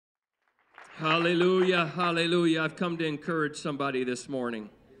Hallelujah, hallelujah. I've come to encourage somebody this morning.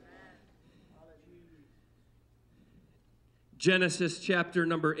 Genesis chapter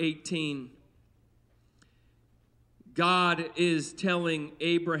number 18. God is telling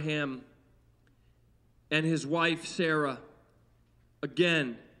Abraham and his wife Sarah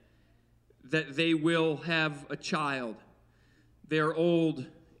again that they will have a child. They're old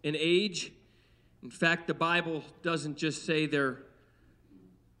in age. In fact, the Bible doesn't just say they're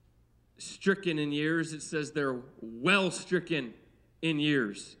stricken in years, it says they're well stricken in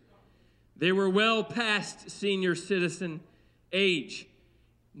years. They were well past senior citizen age.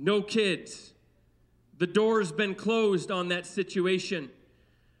 No kids. The door's been closed on that situation.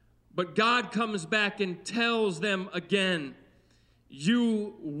 But God comes back and tells them again,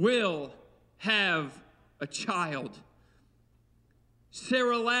 you will have a child.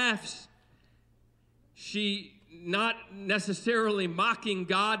 Sarah laughs. She not necessarily mocking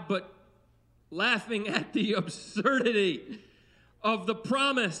God, but laughing at the absurdity of the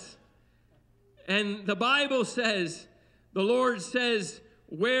promise. And the Bible says, the Lord says,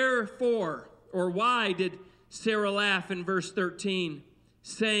 wherefore, or why did Sarah laugh in verse 13,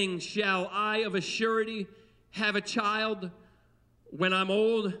 saying, shall I of a surety have a child when I'm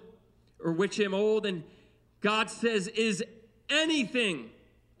old, or which am old? And God says, is anything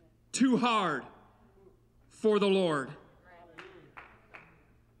too hard for the Lord?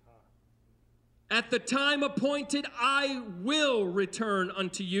 At the time appointed, I will return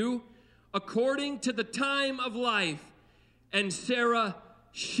unto you according to the time of life, and Sarah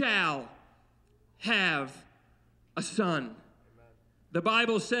shall have a son. Amen. The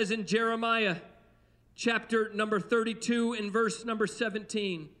Bible says in Jeremiah chapter number 32 in verse number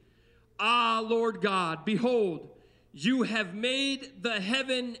 17, ah, Lord God, behold, you have made the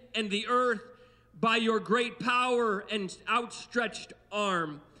heaven and the earth by your great power and outstretched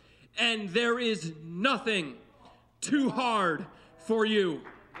arm, and there is nothing too hard for you.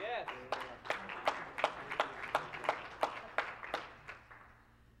 Yes.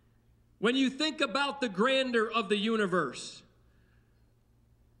 When you think about the grandeur of the universe,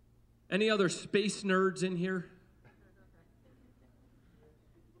 any other space nerds in here?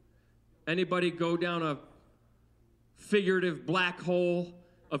 Anybody go down a figurative black hole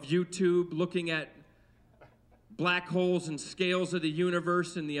of YouTube looking at black holes and scales of the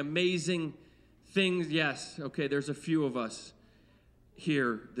universe and the amazing things? Yes, okay, there's a few of us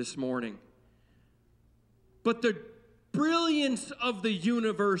here this morning. But the brilliance of the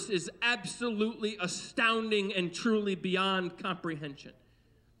universe is absolutely astounding and truly beyond comprehension.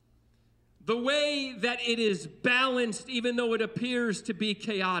 The way that it is balanced, even though it appears to be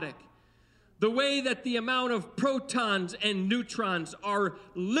chaotic. The way that the amount of protons and neutrons are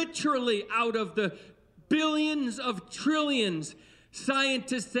literally out of the billions of trillions,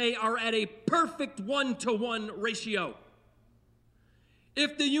 scientists say, are at a perfect 1-to-1 ratio.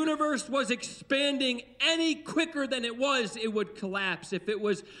 If the universe was expanding any quicker than it would collapse. If it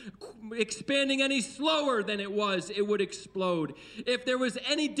was expanding any slower than it would explode. If there was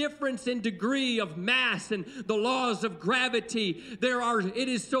any difference in degree of mass and the laws of gravity, it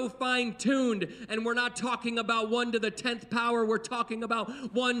is so fine-tuned, and we're not talking about 1 to the 10th power, we're talking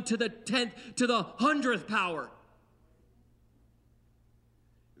about 1 to the 10th to the 100th power.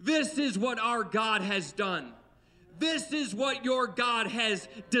 This is what our God has done. This is what your God has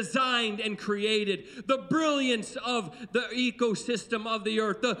designed and created. The brilliance of the ecosystem of the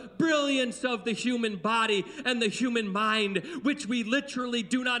earth, the brilliance of the human body and the human mind, which we literally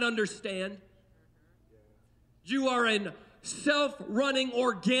do not understand. You are a self-running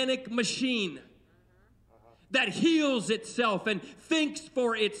organic machine that heals itself and thinks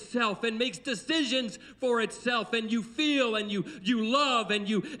for itself and makes decisions for itself, and you feel and you love and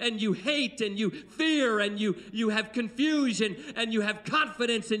you hate and you fear and you have confusion and you have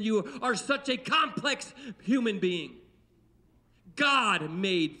confidence, and you are such a complex human being. God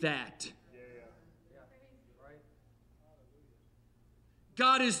made that.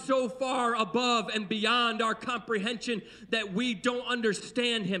 God is so far above and beyond our comprehension that we don't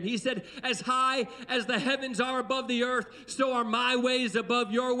understand him. He said, as high as the heavens are above the earth, so are my ways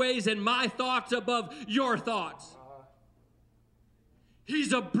above your ways and my thoughts above your thoughts.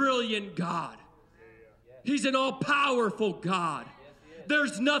 He's a brilliant God. He's an all-powerful God.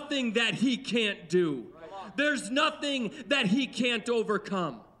 There's nothing that he can't do. There's nothing that he can't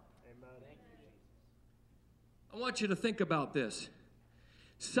overcome. I want you to think about this.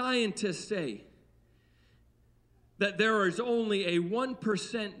 Scientists say that there is only a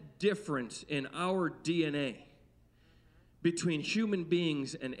 1% difference in our DNA between human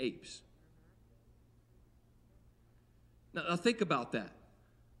beings and apes. Now think about that.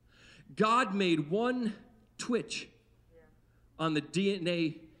 God made one twitch on the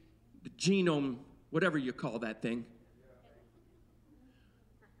DNA, the genome, whatever you call that thing.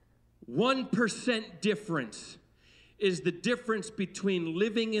 1% difference is the difference between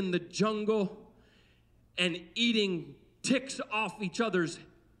living in the jungle and eating ticks off each other's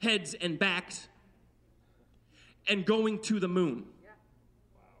heads and backs and going to the moon.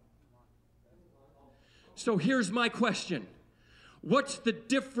 So here's my question. What's the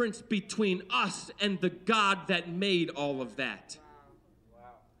difference between us and the God that made all of that?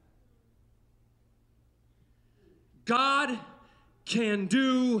 God can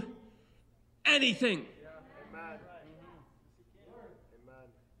do anything.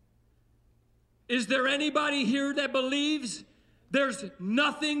 Is there anybody here that believes there's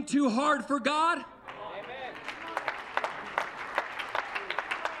nothing too hard for God? Amen.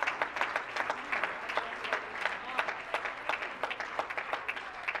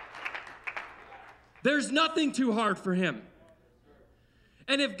 There's nothing too hard for him.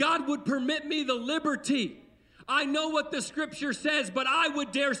 And if God would permit me the liberty, I know what the scripture says, but I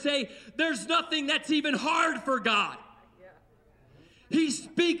would dare say there's nothing that's even hard for God. He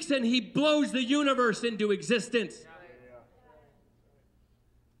speaks and he blows the universe into existence.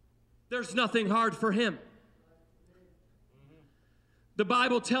 There's nothing hard for him. The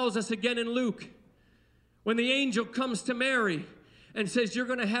Bible tells us again in Luke, when the angel comes to Mary and says, you're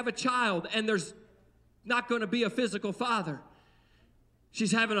going to have a child and there's not going to be a physical father.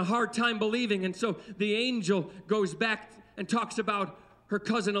 She's having a hard time believing, and so the angel goes back and talks about her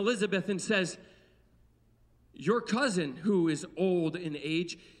cousin Elizabeth and says, your cousin who is old in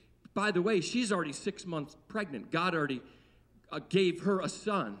age, by the way, she's already 6 months pregnant. God already gave her a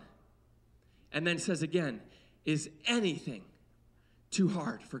son. And then says again, is anything too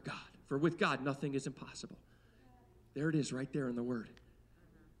hard for God? For with God, nothing is impossible. There it is right there in the word.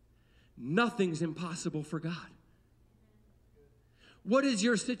 Nothing's impossible for God. What is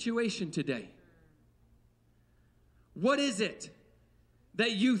your situation today? What is it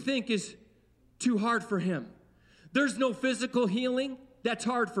that you think is too hard for him? There's no physical healing. That's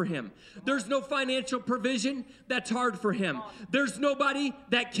hard for him. There's no financial provision. That's hard for him. There's nobody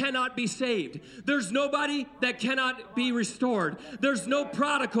that cannot be saved. There's nobody that cannot be restored. There's no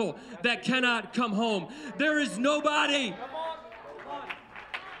prodigal that cannot come home. There is nobody.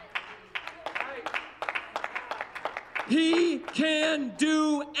 He can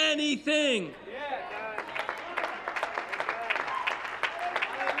do anything.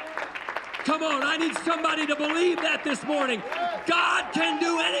 Come on, I need somebody to believe that this morning. God can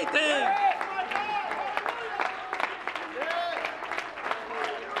do anything.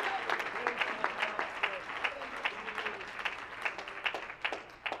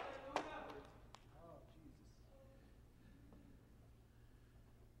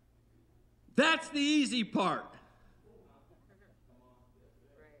 That's the easy part.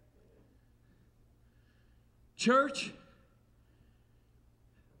 Church,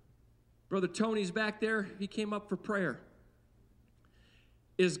 Brother Tony's back there. He came up for prayer.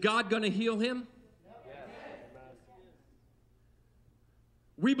 Is God going to heal him? Yes.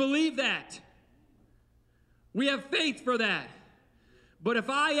 We believe that. We have faith for that. But if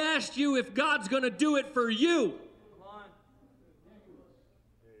I asked you if God's going to do it for you,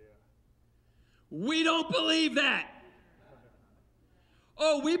 we don't believe that.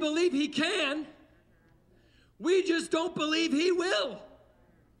 Oh, we believe he can. We just don't believe he will.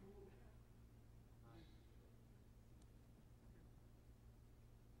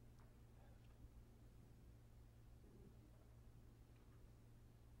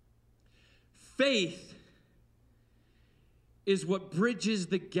 Faith is what bridges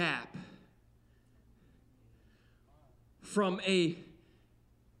the gap from a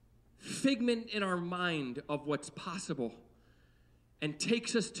figment in our mind of what's possible and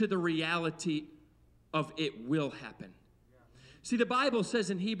takes us to the reality of it will happen. See, the Bible says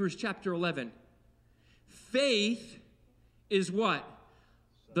in Hebrews chapter 11, faith is what?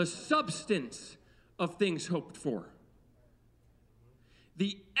 The substance of things hoped for.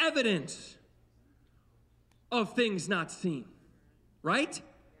 The evidence of things not seen. Right?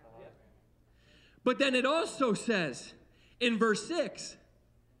 But then it also says in verse 6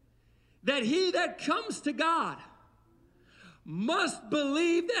 that he that comes to God must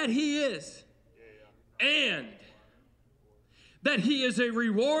believe that he is, and that he is a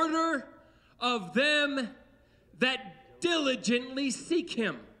rewarder of them that diligently seek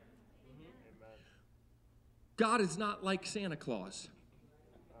him. God is not like Santa Claus.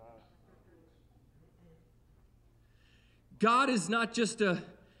 God is not just a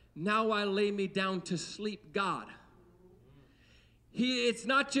now I lay me down to sleep God. It's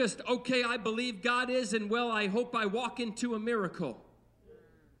not just, okay, I believe God is, and well, I hope I walk into a miracle.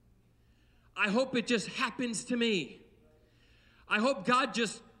 I hope it just happens to me. I hope God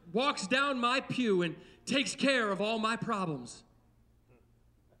just walks down my pew and takes care of all my problems.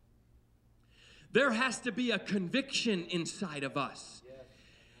 There has to be a conviction inside of us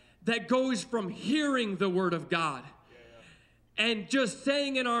that goes from hearing the Word of God and just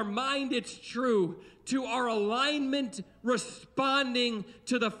saying in our mind it's true, to our alignment responding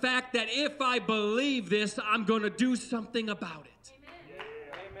to the fact that if I believe this, I'm going to do something about it.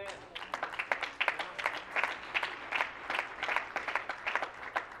 Amen.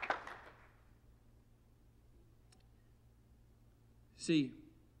 See,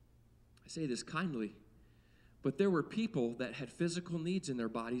 I say this kindly, but there were people that had physical needs in their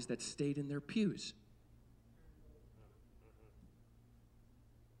bodies that stayed in their pews.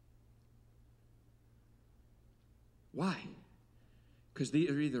 Why? Because they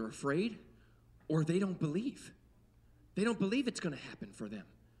are either afraid or they don't believe. They don't believe it's going to happen for them.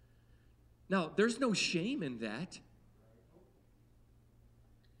 Now, there's no shame in that.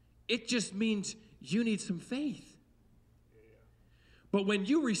 It just means you need some faith. But when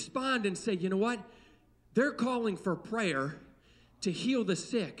you respond and say, you know what? They're calling for prayer to heal the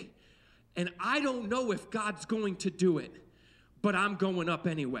sick, and I don't know if God's going to do it, but I'm going up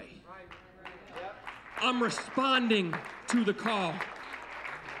anyway. I'm responding to the call.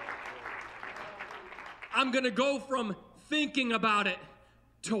 I'm going to go from thinking about it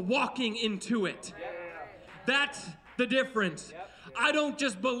to walking into it. That's the difference. I don't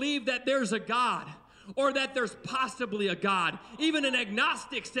just believe that there's a God or that there's possibly a God. Even an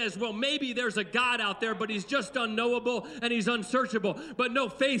agnostic says, well, maybe there's a God out there, but he's just unknowable and he's unsearchable. But no,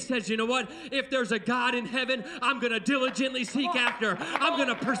 faith says, you know what? If there's a God in heaven, I'm going to diligently seek after. I'm going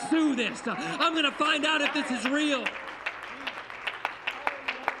to pursue this. I'm going to find out if this is real.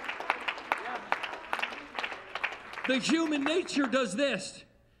 The human nature does this.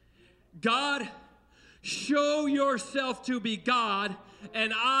 God, show yourself to be God,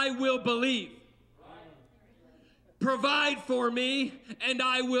 and I will believe. Provide for me, and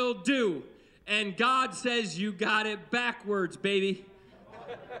I will do. And God says, you got it backwards, baby.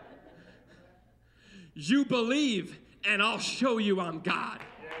 You believe, and I'll show you I'm God.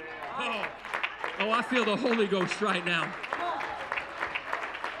 Oh, I feel the Holy Ghost right now.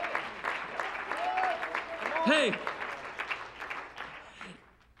 Hey,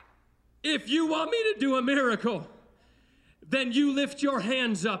 if you want me to do a miracle, then you lift your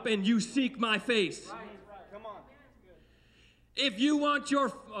hands up and you seek my face. If you want your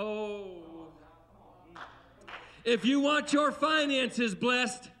finances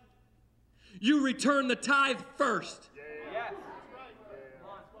blessed, you return the tithe first.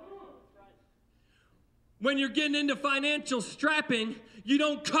 When you're getting into financial strapping, you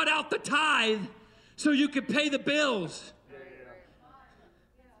don't cut out the tithe so you can pay the bills.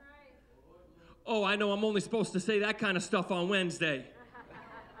 Oh, I know I'm only supposed to say that kind of stuff on Wednesday.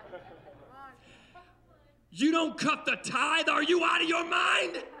 You don't cut the tithe? Are you out of your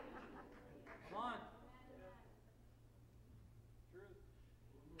mind?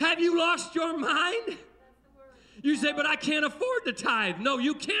 Have you lost your mind? You say, but I can't afford the tithe. No,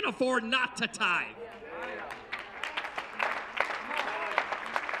 you can't afford not to tithe.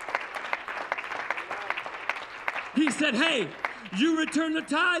 He said, hey, you return the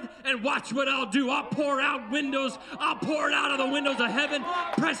tithe and watch what I'll do. I'll pour out windows. I'll pour it out of the windows of heaven,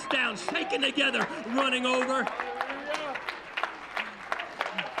 pressed down, shaken together, running over.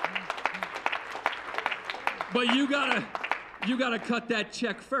 But you gotta cut that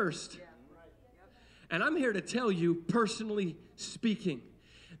check first. And I'm here to tell you, personally speaking,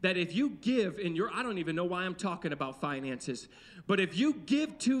 that if you give in your, I don't even know why I'm talking about finances, but if you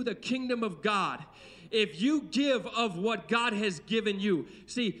give to the kingdom of God, if you give of what God has given you,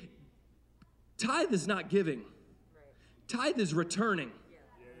 see, tithe is not giving. Tithe is returning.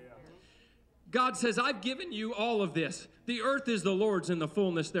 God says, I've given you all of this. The earth is the Lord's and the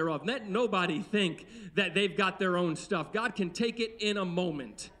fullness thereof. Let nobody think that they've got their own stuff. God can take it in a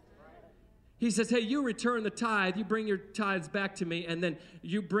moment. He says, hey, you return the tithe, you bring your tithes back to me, and then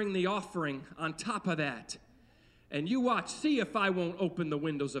you bring the offering on top of that. And you watch, see if I won't open the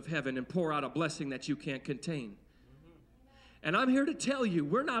windows of heaven and pour out a blessing that you can't contain. And I'm here to tell you,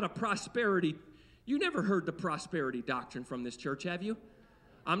 we're not a prosperity. You never heard the prosperity doctrine from this church, have you?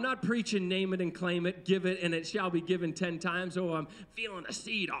 I'm not preaching name it and claim it, give it, and it shall be given 10 times. Oh, I'm feeling a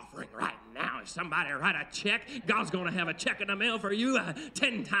seed offering right now. If somebody write a check, God's going to have a check in the mail for you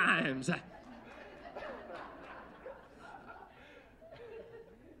 10 times.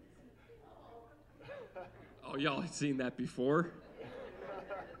 Oh, y'all have seen that before.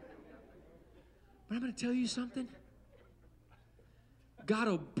 But I'm going to tell you something. God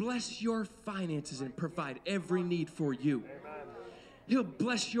will bless your finances and provide every need for you. He'll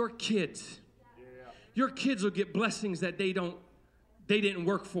bless your kids. Your kids will get blessings that they didn't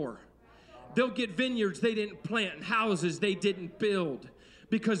work for. They'll get vineyards they didn't plant and houses they didn't build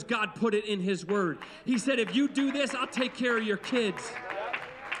because God put it in his word. He said, if you do this, I'll take care of your kids.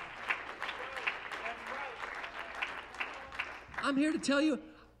 I'm here to tell you,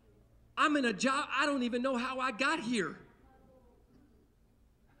 I'm in a job, I don't even know how I got here.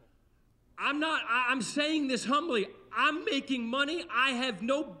 I'm saying this humbly. I'm making money I have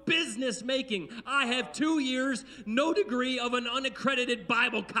no business making. I have 2 years, no degree of an unaccredited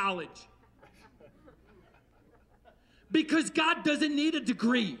Bible college. Because God doesn't need a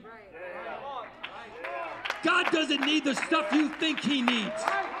degree. God doesn't need the stuff you think he needs.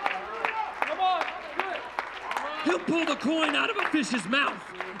 He'll pull the coin out of a fish's mouth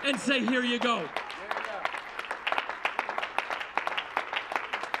and say, here you go.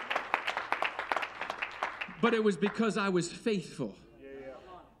 But it was because I was faithful.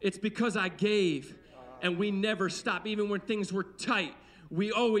 It's because I gave, and we never stopped. Even when things were tight,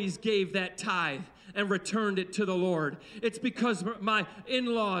 we always gave that tithe and returned it to the Lord. It's because my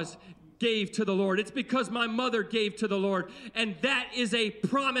in-laws gave to the Lord. It's because my mother gave to the Lord. And that is a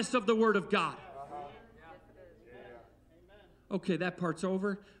promise of the Word of God. Okay, that part's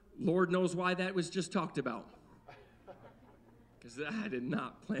over. Lord knows why that was just talked about. Because I did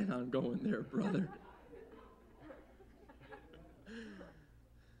not plan on going there, brother.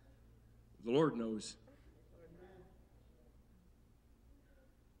 The Lord knows.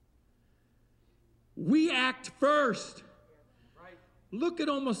 We act first. Look at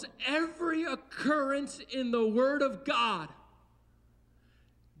almost every occurrence in the Word of God.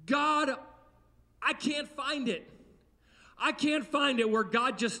 God, I can't find it. I can't find it where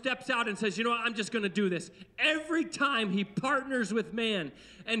God just steps out and says, you know what, I'm just going to do this. Every time he partners with man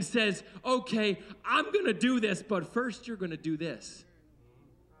and says, okay, I'm going to do this, but first you're going to do this.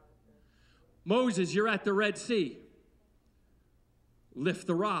 Moses, you're at the Red Sea. Lift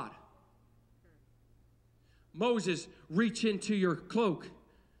the rod. Moses, reach into your cloak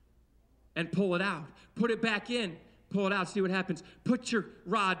and pull it out. Put it back in. Pull it out, see what happens. Put your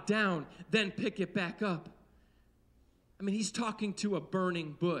rod down, then pick it back up. I mean, he's talking to a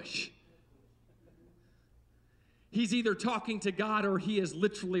burning bush. He's either talking to God or he has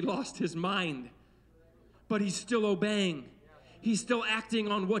literally lost his mind. But he's still obeying. He's still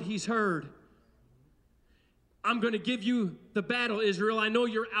acting on what he's heard. I'm going to give you the battle, Israel. I know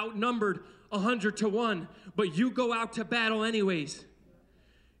you're outnumbered 100-1, but you go out to battle anyways.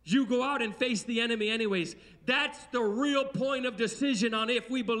 You go out and face the enemy anyways. That's the real point of decision on if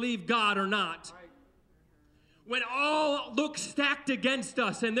we believe God or not. When all looks stacked against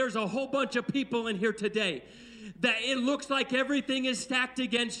us, and there's a whole bunch of people in here today, that it looks like everything is stacked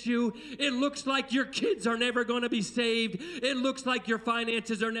against you. It looks like your kids are never going to be saved. It looks like your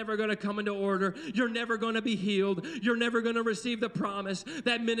finances are never going to come into order. You're never going to be healed. You're never going to receive the promise.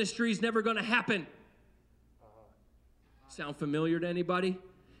 That ministry is never going to happen. Sound familiar to anybody?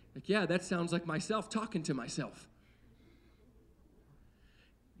 Like, yeah, that sounds like myself talking to myself.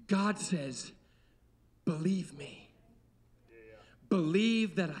 God says, believe me.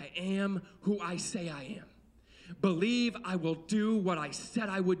 Believe that I am who I say I am. Believe I will do what I said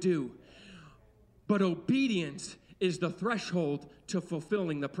I would do. But obedience is the threshold to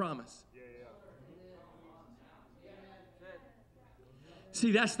fulfilling the promise.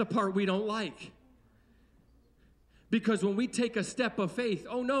 See, that's the part we don't like. Because when we take a step of faith,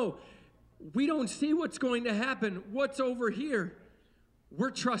 oh no, we don't see what's going to happen. What's over here?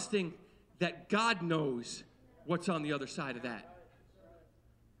 We're trusting that God knows what's on the other side of that.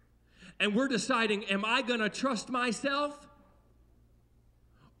 And we're deciding, am I going to trust myself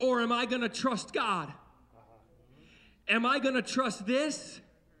or am I going to trust God? Am I going to trust this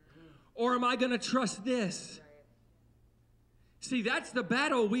or am I going to trust this? See, that's the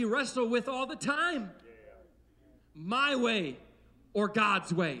battle we wrestle with all the time. My way or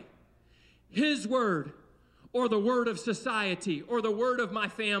God's way. His word or the word of society, or the word of my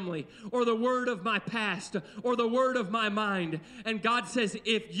family, or the word of my past, or the word of my mind. And God says,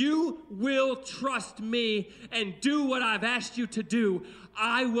 if you will trust me and do what I've asked you to do,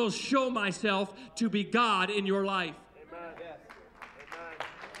 I will show myself to be God in your life. Amen. Yes. Amen.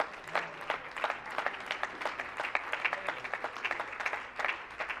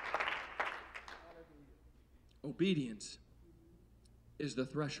 Obedience is the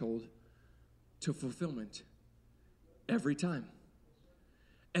threshold to fulfillment. Every time.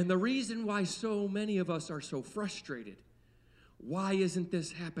 And the reason why so many of us are so frustrated, why isn't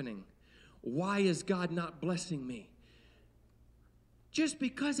this happening? Why is God not blessing me? Just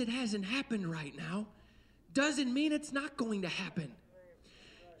because it hasn't happened right now doesn't mean it's not going to happen.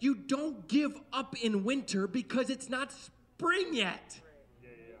 You don't give up in winter because it's not spring yet.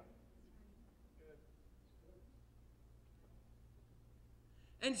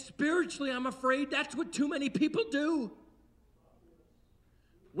 And spiritually, I'm afraid that's what too many people do.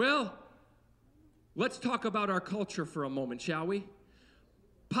 Well, let's talk about our culture for a moment, shall we?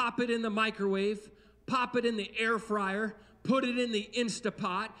 Pop it in the microwave, pop it in the air fryer, put it in the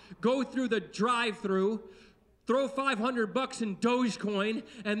Instapot, go through the drive-thru, throw $500 in Dogecoin,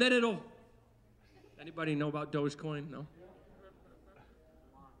 and then it'll... Anybody know about Dogecoin? No?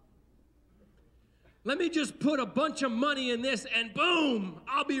 Let me just put a bunch of money in this and boom,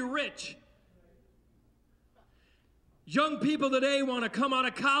 I'll be rich. Young people today want to come out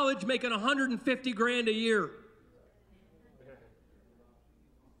of college making $150,000 a year.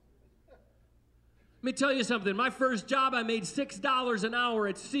 Let me tell you something. My first job, I made $6 an hour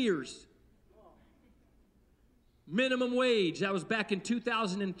at Sears. Minimum wage. That was back in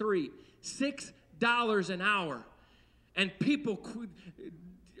 2003. $6 an hour. And people quit.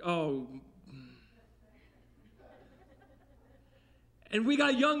 Oh. And we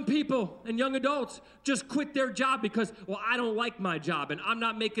got young people and young adults just quit their job because, well, I don't like my job and I'm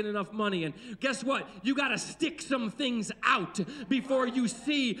not making enough money. And guess what? You got to stick some things out before you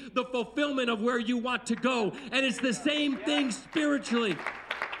see the fulfillment of where you want to go. And it's the same thing spiritually.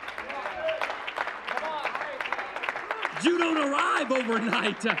 You don't arrive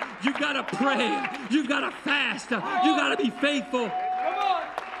overnight. You've got to pray. You've got to fast. You've got to be faithful.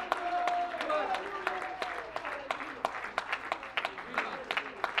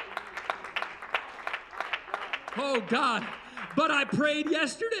 Oh, God, but I prayed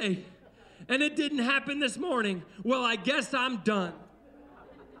yesterday, and it didn't happen this morning. Well, I guess I'm done.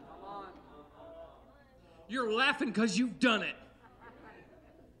 You're laughing because you've done it.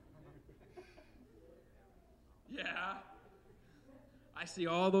 Yeah. I see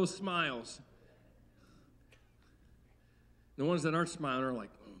all those smiles. The ones that aren't smiling are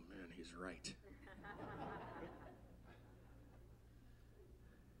like, oh, man, he's right.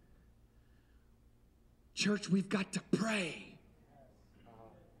 Church, we've got to pray.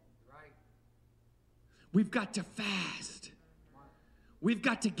 We've got to fast. We've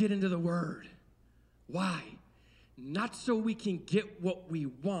got to get into the Word. Why? Not so we can get what we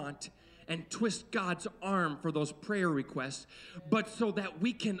want and twist God's arm for those prayer requests, but so that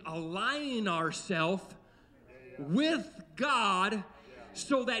we can align ourselves with God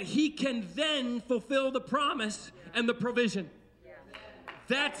so that He can then fulfill the promise and the provision.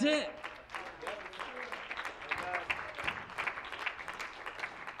 That's it.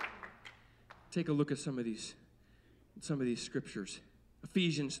 Take a look at some of these scriptures.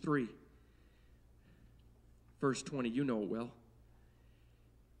 Ephesians 3, verse 20. You know it well.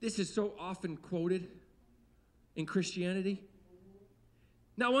 This is so often quoted in Christianity.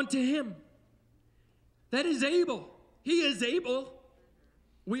 Now unto Him that is able. He is able.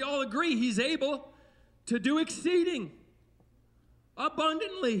 We all agree He's able to do exceeding,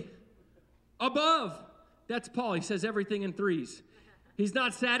 abundantly, above. That's Paul. He says everything in threes. He's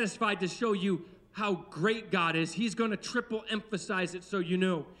not satisfied to show you how great God is. He's going to triple emphasize it so you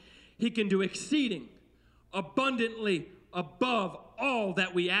know. He can do exceeding, abundantly, above all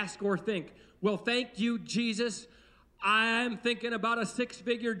that we ask or think. Well, thank you, Jesus. I'm thinking about a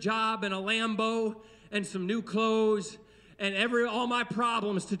 6-figure job and a Lambo and some new clothes and all my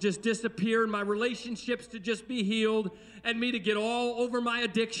problems to just disappear and my relationships to just be healed and me to get all over my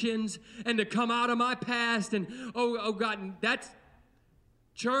addictions and to come out of my past. And, oh God, that's...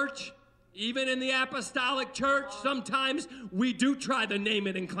 Church, even in the Apostolic Church, sometimes we do try to name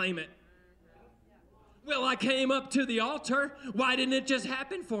it and claim it. Well, I came up to the altar. Why didn't it just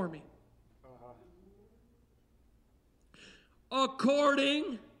happen for me?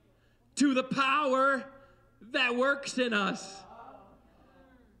 According to the power that works in us.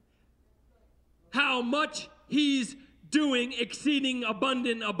 How much He's doing exceeding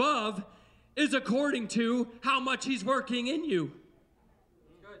abundant above is according to how much He's working in you.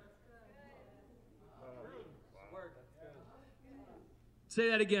 Say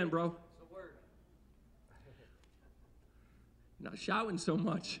that again, bro. Not shouting so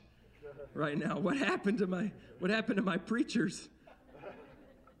much right now. What happened to my preachers?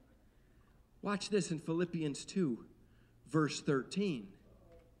 Watch this in Philippians 2, verse 13.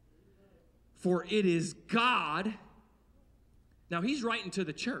 For it is God. Now he's writing to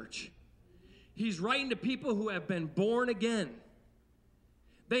the church. He's writing to people who have been born again.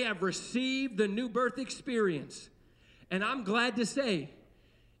 They have received the new birth experience. And I'm glad to say,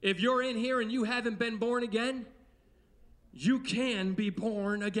 If you're in here and you haven't been born again, you can be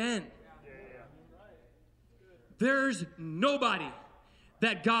born again. There's nobody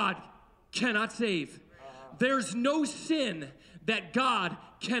that God cannot save. There's no sin that God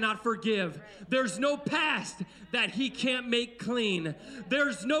cannot forgive. There's no past that he can't make clean.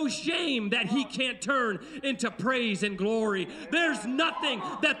 There's no shame that he can't turn into praise and glory. There's nothing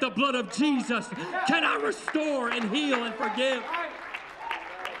that the blood of Jesus cannot restore and heal and forgive.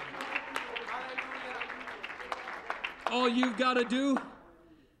 All you've got to do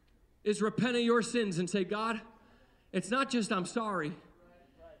is repent of your sins and say, God, it's not just I'm sorry.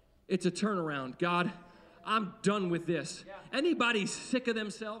 It's a turnaround. God, I'm done with this. Anybody sick of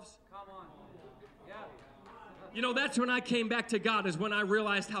themselves? You know, that's when I came back to God, is when I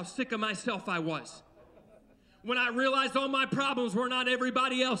realized how sick of myself I was. When I realized all my problems were not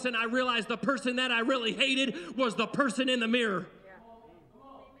everybody else, and I realized the person that I really hated was the person in the mirror.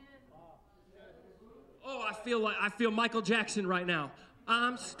 Oh, I feel Michael Jackson right now.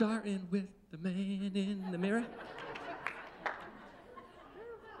 I'm starting with the man in the mirror.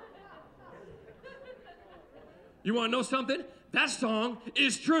 You want to know something? That song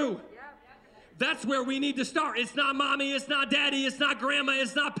is true. That's where we need to start. It's not mommy, it's not daddy, it's not grandma,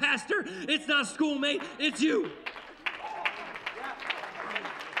 it's not pastor, it's not schoolmate, it's you.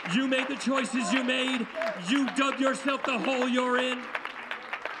 You made the choices you made. You dug yourself the hole you're in.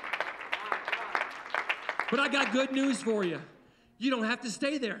 But I got good news for you. You don't have to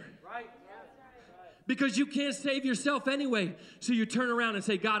stay there. Because you can't save yourself anyway. So you turn around and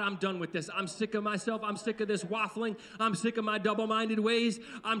say, God, I'm done with this. I'm sick of myself. I'm sick of this waffling. I'm sick of my double-minded ways.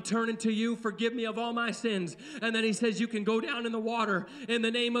 I'm turning to you. Forgive me of all my sins. And then he says you can go down in the water in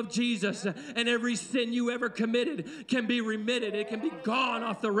the name of Jesus. And every sin you ever committed can be remitted. It can be gone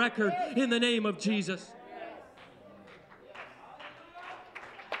off the record in the name of Jesus.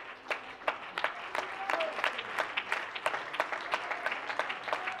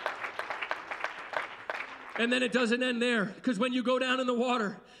 And then it doesn't end there, because when you go down in the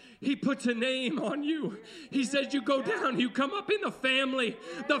water, he puts a name on you. He says you go down, you come up in the family,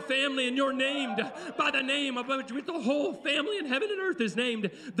 and you're named by the name of which the whole family in heaven and earth is named.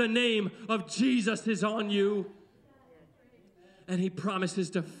 The name of Jesus is on you. And he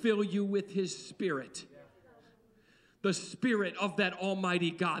promises to fill you with his Spirit. The Spirit of that Almighty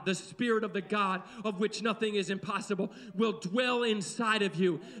God, the Spirit of the God of which nothing is impossible, will dwell inside of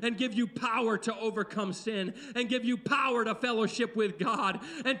you and give you power to overcome sin and give you power to fellowship with God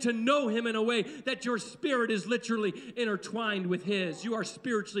and to know him in a way that your spirit is literally intertwined with his. You are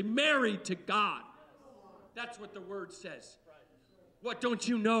spiritually married to God. That's what the word says. What don't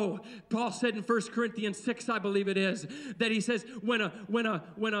you know? Paul said in 1 Corinthians 6, I believe it is, that he says when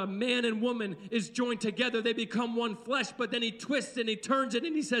a man and woman is joined together, they become one flesh, but then he twists and he turns it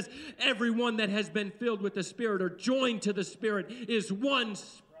and he says, everyone that has been filled with the Spirit or joined to the Spirit is one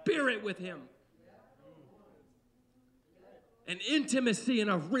spirit with him. An intimacy and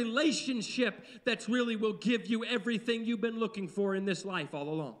a relationship that's really will give you everything you've been looking for in this life all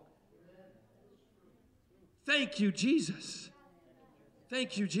along. Thank you, Jesus.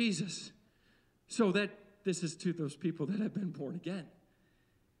 Thank you, Jesus. So that this is to those people that have been born again.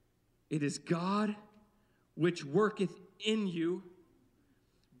 It is God which worketh in you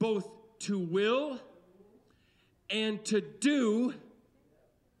both to will and to do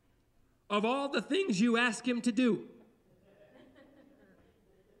of all the things you ask him to do.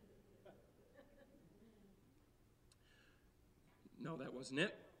 No, that wasn't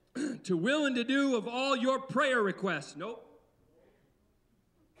it. To will and to do of all your prayer requests. Nope.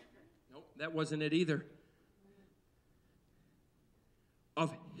 That wasn't it either.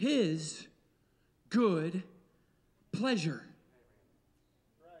 Of his good pleasure.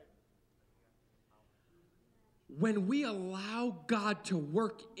 When we allow God to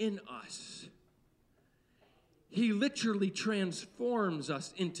work in us, he literally transforms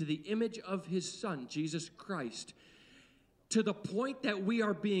us into the image of his Son, Jesus Christ, to the point that we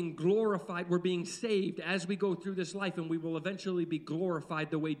are being glorified, we're being saved as we go through this life, and we will eventually be glorified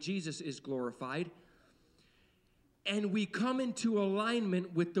the way Jesus is glorified. And we come into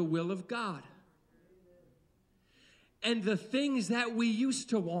alignment with the will of God. And the things that we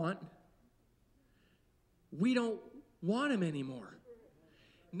used to want, we don't want them anymore.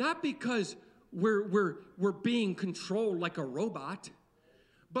 Not because we're being controlled like a robot,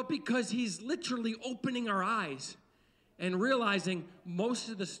 but because he's literally opening our eyes and realizing most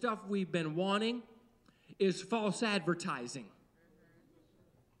of the stuff we've been wanting is false advertising.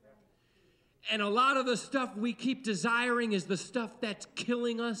 And a lot of the stuff we keep desiring is the stuff that's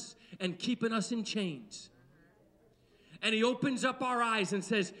killing us and keeping us in chains. And he opens up our eyes and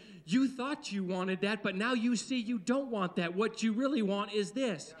says, you thought you wanted that, but now you see you don't want that. What you really want is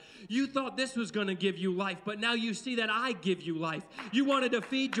this. You thought this was going to give you life, but now you see that I give you life. You wanted to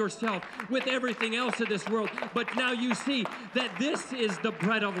feed yourself with everything else of this world, but now you see that this is the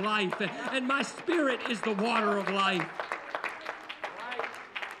bread of life, and my spirit is the water of life.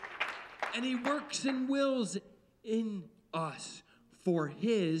 And he works and wills in us for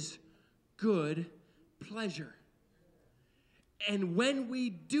his good pleasure. And when we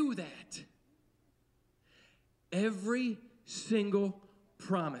do that, every single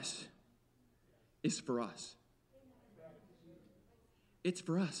promise is for us. It's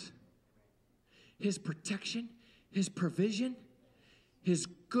for us. His protection, his provision, his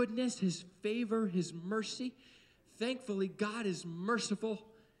goodness, his favor, his mercy. Thankfully, God is merciful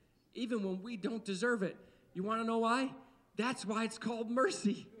even when we don't deserve it. You want to know why? That's why it's called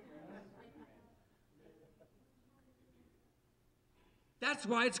mercy. That's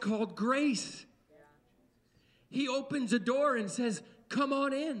why it's called grace. He opens a door and says, come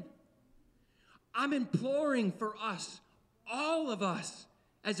on in. I'm imploring for us, all of us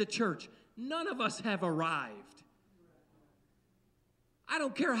as a church. None of us have arrived. I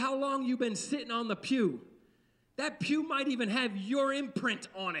don't care how long you've been sitting on the pew. That pew might even have your imprint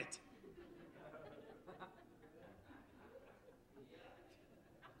on it.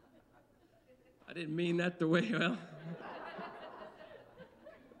 I didn't mean that the way, well.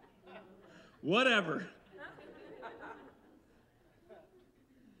 Whatever.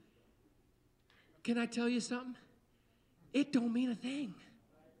 Can I tell you something? It don't mean a thing.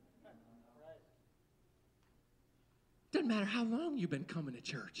 Doesn't matter how long you've been coming to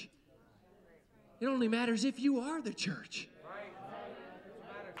church. It only matters if you are the church.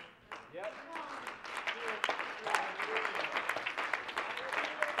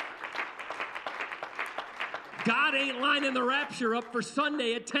 God ain't lining the rapture up for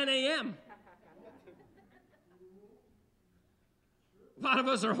Sunday at 10 a.m. A lot of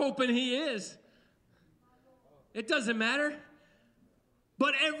us are hoping he is. It doesn't matter.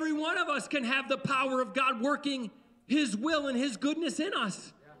 But every one of us can have the power of God working his will and his goodness in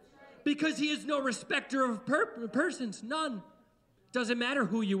us. Because he is no respecter of persons. None. Doesn't matter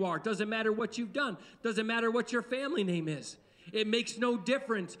who you are. Doesn't matter what you've done. Doesn't matter what your family name is. It makes no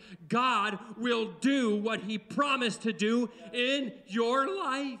difference. God will do what he promised to do in your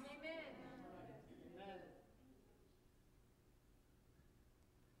life.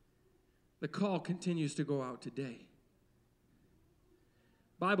 The call continues to go out today.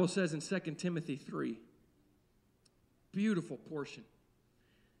 Bible says in 2 Timothy 3, beautiful portion.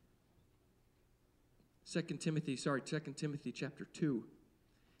 2 Timothy chapter 2.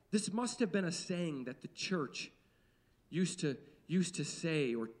 This must have been a saying that the church used to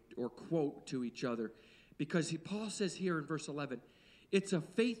say or quote to each other, because Paul says here in verse 11, it's a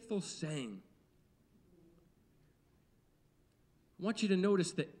faithful saying. I want you to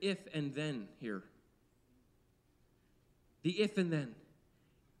notice the if and then here. The if and then.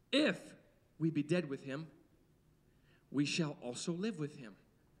 If we be dead with him, we shall also live with him.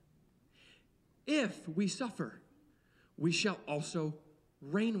 If we suffer, we shall also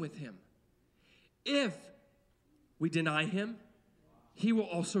reign with him. If we deny him, he will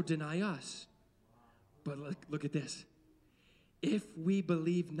also deny us. But look at this. If we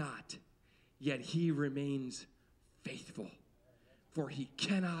believe not, yet he remains faithful, for he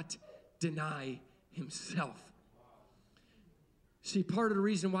cannot deny himself. See, part of the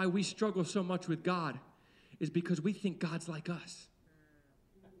reason why we struggle so much with God is because we think God's like us.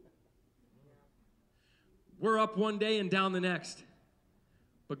 We're up one day and down the next,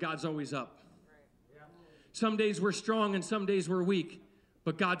 but God's always up. Some days we're strong and some days we're weak,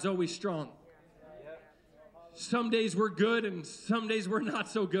 but God's always strong. Some days we're good and some days we're not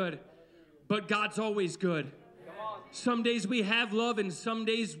so good, but God's always good. Some days we have love and some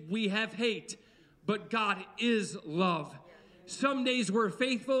days we have hate, but God is love. Some days we're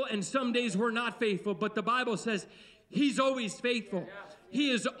faithful and some days we're not faithful, but the Bible says he's always faithful. He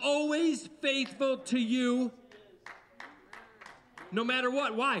is always faithful to you, no matter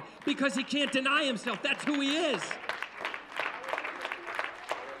what. Why? Because he can't deny himself. That's who he is.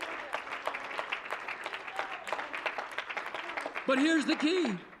 But here's the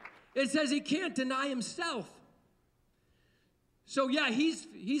key. It says he can't deny himself. So yeah,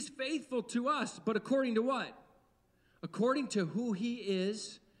 he's faithful to us, but according to what? According to who he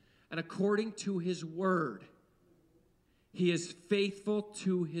is and according to his word. He is faithful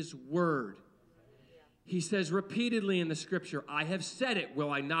to his word. He says repeatedly in the scripture, I have said it,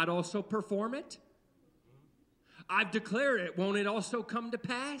 will I not also perform it? I've declared it, won't it also come to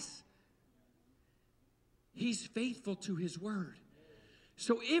pass? He's faithful to his word.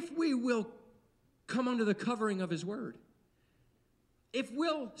 So if we will come under the covering of his word, if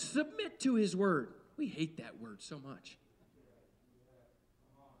we'll submit to his word, we hate that word so much.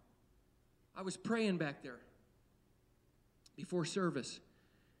 I was praying back there before service,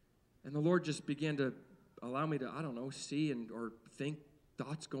 and the Lord just began to allow me to, see or think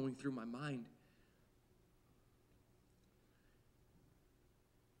thoughts going through my mind.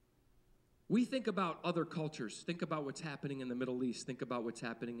 We think about other cultures. Think about what's happening in the Middle East. Think about what's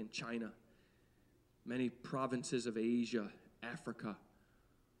happening in China, many provinces of Asia, Africa,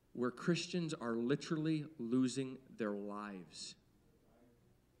 where Christians are literally losing their lives.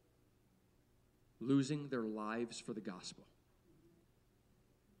 Losing their lives for the gospel.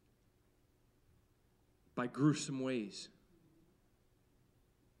 By gruesome ways.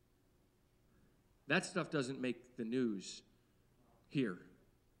 That stuff doesn't make the news here.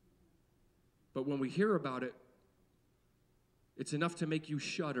 But when we hear about it, it's enough to make you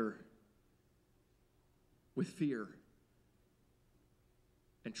shudder with fear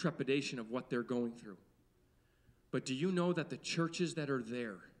and trepidation of what they're going through. But do you know that the churches that are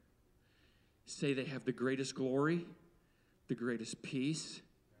there say they have the greatest glory, the greatest peace,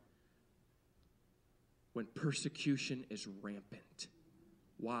 when persecution is rampant?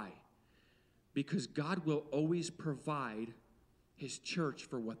 Why? Because God will always provide his church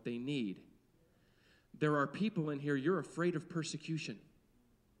for what they need. There are people in here, you're afraid of persecution.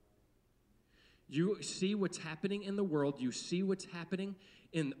 You see what's happening in the world. You see what's happening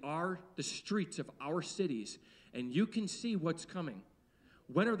in the streets of our cities, and you can see what's coming.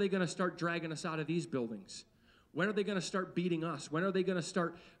 When are they going to start dragging us out of these buildings? When are they going to start beating us? When are they going to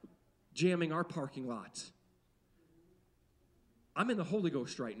start jamming our parking lots? I'm in the Holy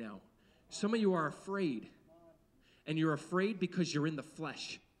Ghost right now. Some of you are afraid, and you're afraid because you're in the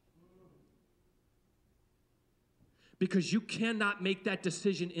flesh. Because you cannot make that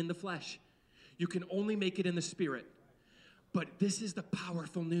decision in the flesh. You can only make it in the spirit. But this is the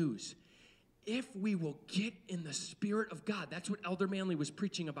powerful news. If we will get in the Spirit of God, that's what Elder Manley was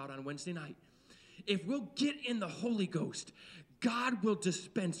preaching about on Wednesday night. If we'll get in the Holy Ghost, God will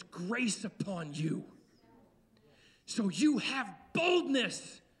dispense grace upon you. So you have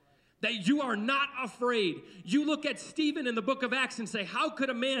boldness that you are not afraid. You look at Stephen in the book of Acts and say, how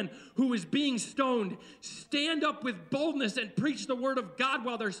could a man who is being stoned stand up with boldness and preach the word of God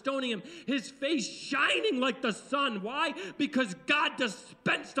while they're stoning him? His face shining like the sun. Why? Because God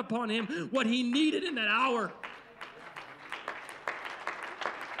dispensed upon him what he needed in that hour.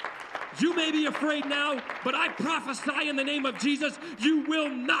 You may be afraid now, but I prophesy in the name of Jesus, you will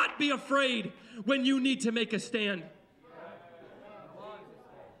not be afraid when you need to make a stand.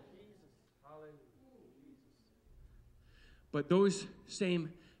 But those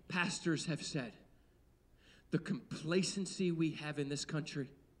same pastors have said, the complacency we have in this country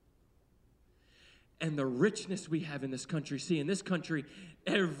and the richness we have in this country. See, in this country,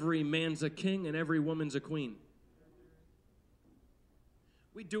 every man's a king and every woman's a queen.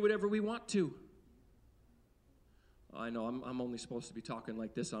 We do whatever we want to. I know, I'm only supposed to be talking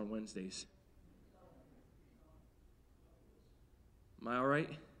like this on Wednesdays. Am I all right?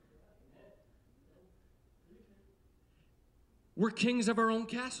 We're kings of our own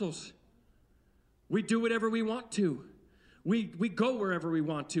castles. We do whatever we want to. We go wherever we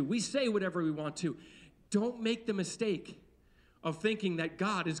want to. We say whatever we want to. Don't make the mistake of thinking that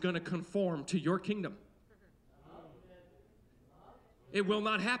God is going to conform to your kingdom. It will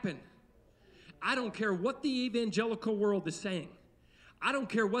not happen. I don't care what the evangelical world is saying. I don't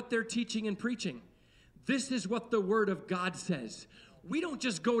care what they're teaching and preaching. This is what the Word of God says. We don't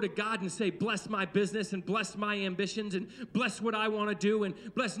just go to God and say, bless my business and bless my ambitions and bless what I want to do and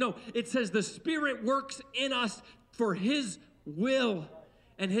bless. No, it says the Spirit works in us for His will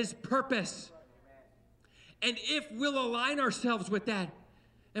and His purpose. And if we'll align ourselves with that,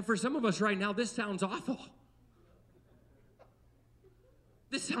 and for some of us right now, this sounds awful.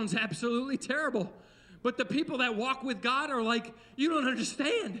 This sounds absolutely terrible. But the people that walk with God are like, you don't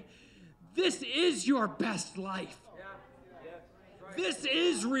understand. This is your best life. This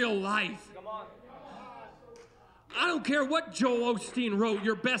is real life. I don't care what Joel Osteen wrote,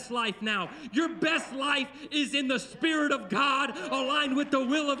 your best life now. Your best life is in the Spirit of God, aligned with the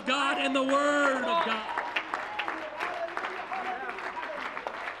will of God and the Word of God.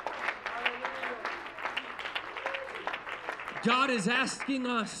 God is asking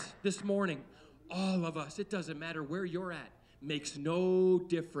us this morning, all of us, it doesn't matter where you're at, makes no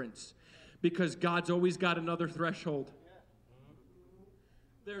difference, because God's always got another threshold.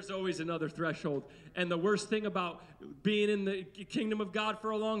 There's always another threshold. And the worst thing about being in the kingdom of God for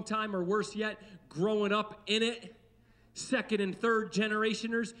a long time, or worse yet, growing up in it, second and third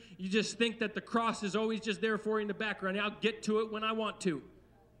generationers, you just think that the cross is always just there for you in the background. I'll get to it when I want to.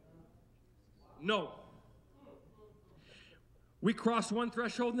 No. We cross one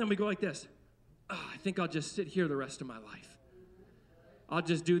threshold and then we go like this. Oh, I think I'll just sit here the rest of my life. I'll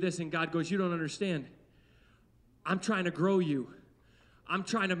just do this. And God goes, you don't understand. I'm trying to grow you. I'm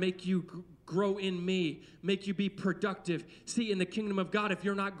trying to make you grow in me, make you be productive. See, in the kingdom of God, if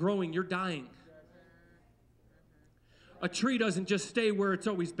you're not growing, you're dying. A tree doesn't just stay where it's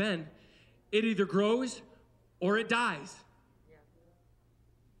always been. It either grows or it dies.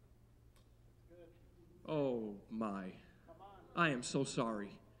 Oh, my. I am so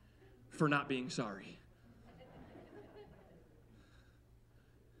sorry for not being sorry.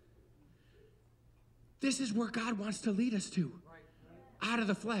 This is where God wants to lead us to. Out of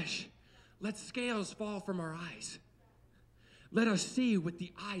the flesh. Let scales fall from our eyes. Let us see with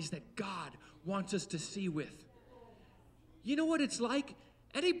the eyes that God wants us to see with. You know what it's like?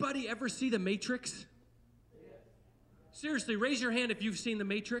 Anybody ever see The Matrix? Seriously, raise your hand if you've seen The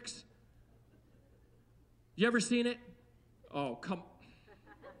Matrix. You ever seen it? Oh, come.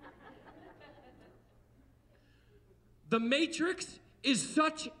 The Matrix is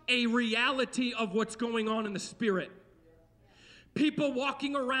such a reality of what's going on in the spirit. People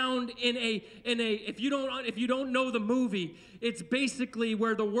walking around in a if you don't know the movie, it's basically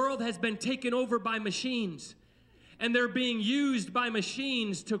where the world has been taken over by machines. And they're being used by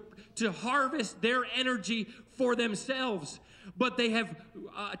machines to harvest their energy for themselves. But they have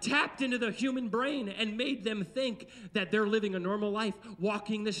tapped into the human brain and made them think that they're living a normal life,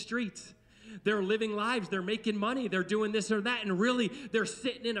 walking the streets. They're living lives, they're making money, they're doing this or that, and really they're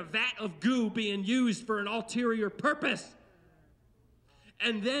sitting in a vat of goo being used for an ulterior purpose.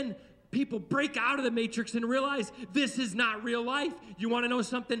 And then people break out of the matrix and realize this is not real life. You want to know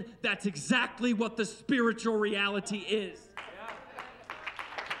something? That's exactly what the spiritual reality is.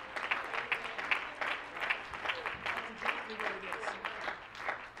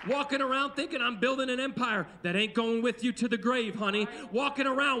 Walking around thinking I'm building an empire that ain't going with you to the grave, honey. Walking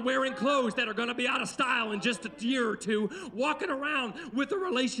around wearing clothes that are going to be out of style in just a year or two. Walking around with a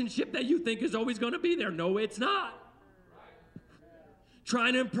relationship that you think is always going to be there. No, it's not.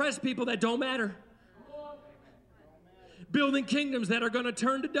 Trying to impress people that don't matter. Building kingdoms that are going to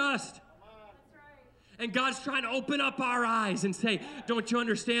turn to dust. And God's trying to open up our eyes and say, don't you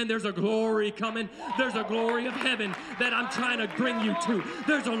understand? There's a glory coming. There's a glory of heaven that I'm trying to bring you to.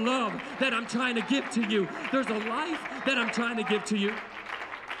 There's a love that I'm trying to give to you. There's a life that I'm trying to give to you.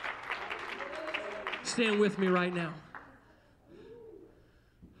 Stand with me right now.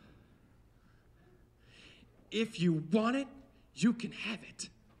 If you want it, you can have it.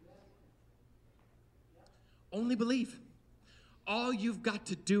 Only believe. All you've got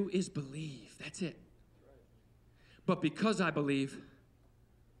to do is believe. That's it. But because I believe,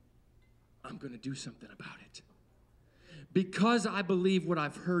 I'm going to do something about it. Because I believe what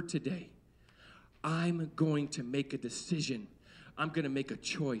I've heard today, I'm going to make a decision. I'm going to make a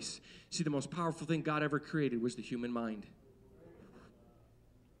choice. See, the most powerful thing God ever created was the human mind.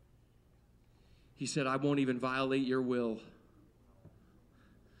 He said, I won't even violate your will.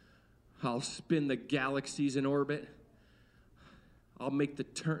 I'll spin the galaxies in orbit. I'll make the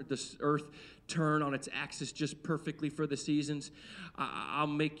earth turn on its axis just perfectly for the seasons. I'll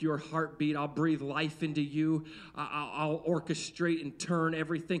make your heart beat. I'll breathe life into you. I'll orchestrate and turn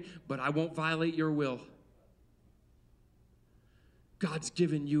everything, but I won't violate your will. God's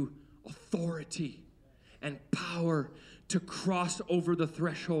given you authority and power to cross over the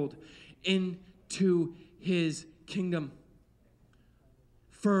threshold into his kingdom.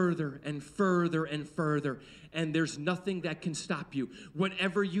 Further and further and further. And there's nothing that can stop you.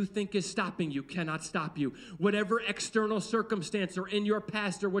 Whatever you think is stopping you cannot stop you. Whatever external circumstance or in your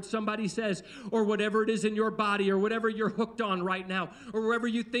past or what somebody says or whatever it is in your body or whatever you're hooked on right now or wherever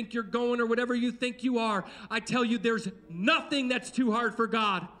you think you're going or whatever you think you are, I tell you there's nothing that's too hard for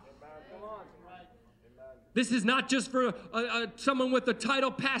God. This is not just for someone with a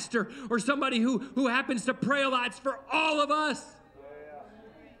title pastor or somebody who happens to pray a lot. It's for all of us.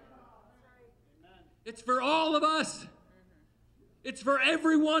 It's for all of us. It's for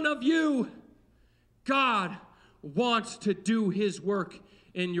every one of you. God wants to do his work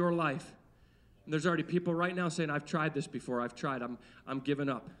in your life. And there's already people right now saying, I've tried this before. I've tried. I'm giving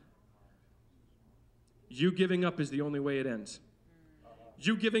up. You giving up is the only way it ends.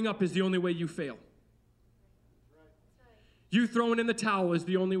 You giving up is the only way you fail. You throwing in the towel is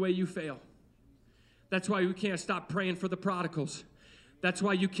the only way you fail. That's why we can't stop praying for the prodigals. That's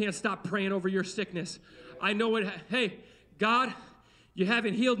why you can't stop praying over your sickness. I know it. Hey, God, you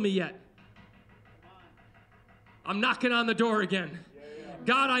haven't healed me yet. I'm knocking on the door again.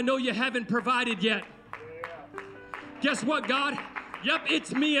 God, I know you haven't provided yet. Guess what, God? Yep,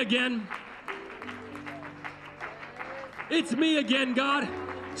 it's me again. It's me again, God.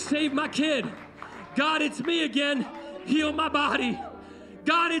 Save my kid. God, it's me again. Heal my body.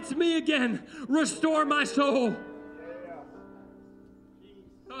 God, it's me again. Restore my soul.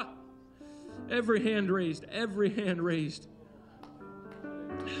 Every hand raised. Every hand raised.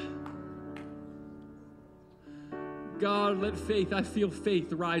 God, let faith, I feel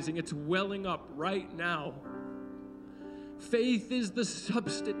faith rising. It's welling up right now. Faith is the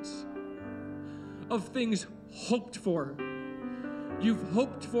substance of things hoped for. You've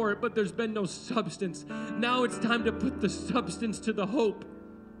hoped for it, but there's been no substance. Now it's time to put the substance to the hope.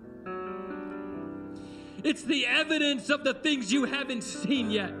 It's the evidence of the things you haven't seen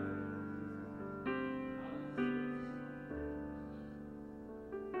yet.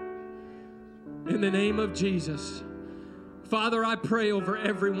 In the name of Jesus, Father, I pray over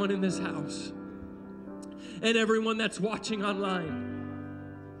everyone in this house and everyone that's watching online.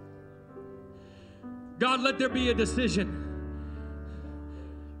 God, let there be a decision.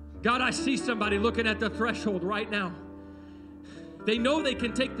 God, I see somebody looking at the threshold right now. They know they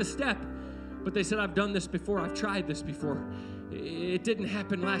can take the step, but they said, I've done this before. I've tried this before. It didn't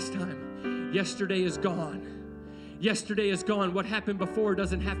happen last time. Yesterday is gone. Yesterday is gone. What happened before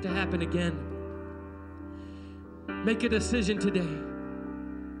doesn't have to happen again. Make a decision today.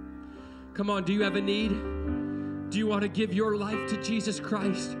 Come on, do you have a need? Do you want to give your life to Jesus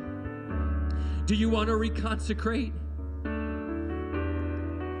Christ? Do you want to reconsecrate?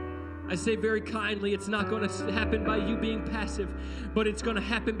 I say very kindly, it's not going to happen by you being passive, but it's going to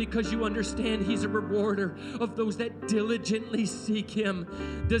happen because you understand He's a rewarder of those that diligently seek Him.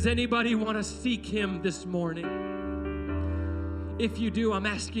 Does anybody want to seek Him this morning? If you do, I'm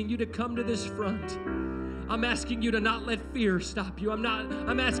asking you to come to this front. I'm asking you to not let fear stop you.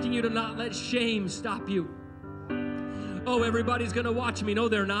 I'm asking you to not let shame stop you. Oh, everybody's going to watch me. No,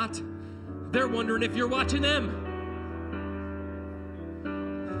 they're not. They're wondering if you're watching them.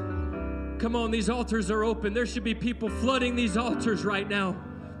 Come on, these altars are open. There should be people flooding these altars right now.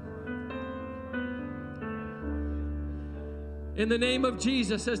 In the name of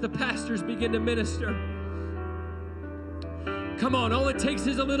Jesus, as the pastors begin to minister, come on, all it takes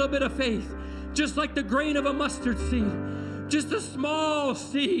is a little bit of faith. Just like the grain of a mustard seed. Just a small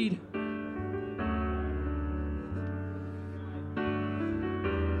seed.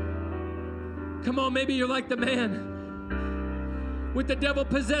 Come on, maybe you're like the man with the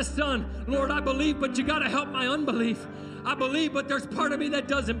devil-possessed son. Lord, I believe, but you got to help my unbelief. I believe, but there's part of me that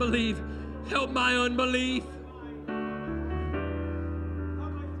doesn't believe. Help my unbelief.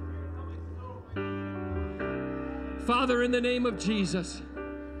 Father, in the name of Jesus,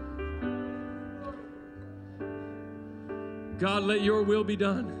 God, let your will be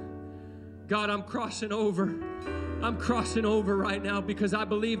done. God, I'm crossing over. I'm crossing over right now because I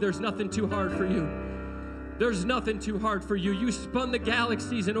believe there's nothing too hard for you. There's nothing too hard for you. You spun the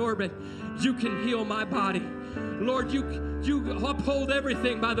galaxies in orbit. You can heal my body. Lord, you uphold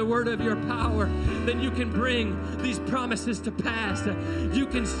everything by the word of your power. Then you can bring these promises to pass. You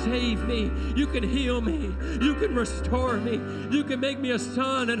can save me. You can heal me. You can restore me. You can make me a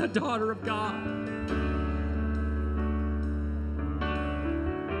son and a daughter of God.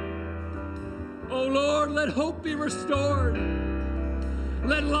 Oh Lord, let hope be restored.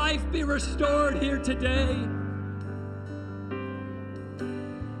 Let life be restored here today.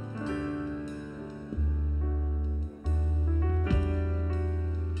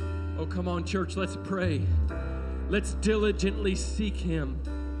 Oh, come on, church, let's pray. Let's diligently seek Him.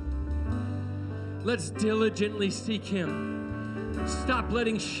 Let's diligently seek Him. Stop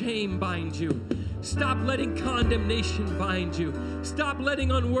letting shame bind you. Stop letting condemnation bind you. Stop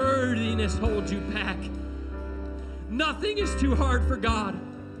letting unworthiness hold you back. Nothing is too hard for God.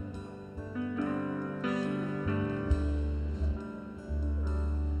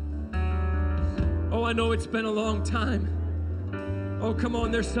 Oh, I know it's been a long time. Oh, come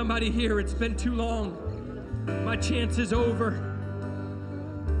on, there's somebody here. It's been too long. My chance is over.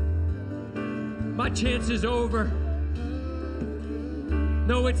 My chance is over.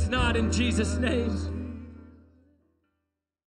 No, it's not, in Jesus' name.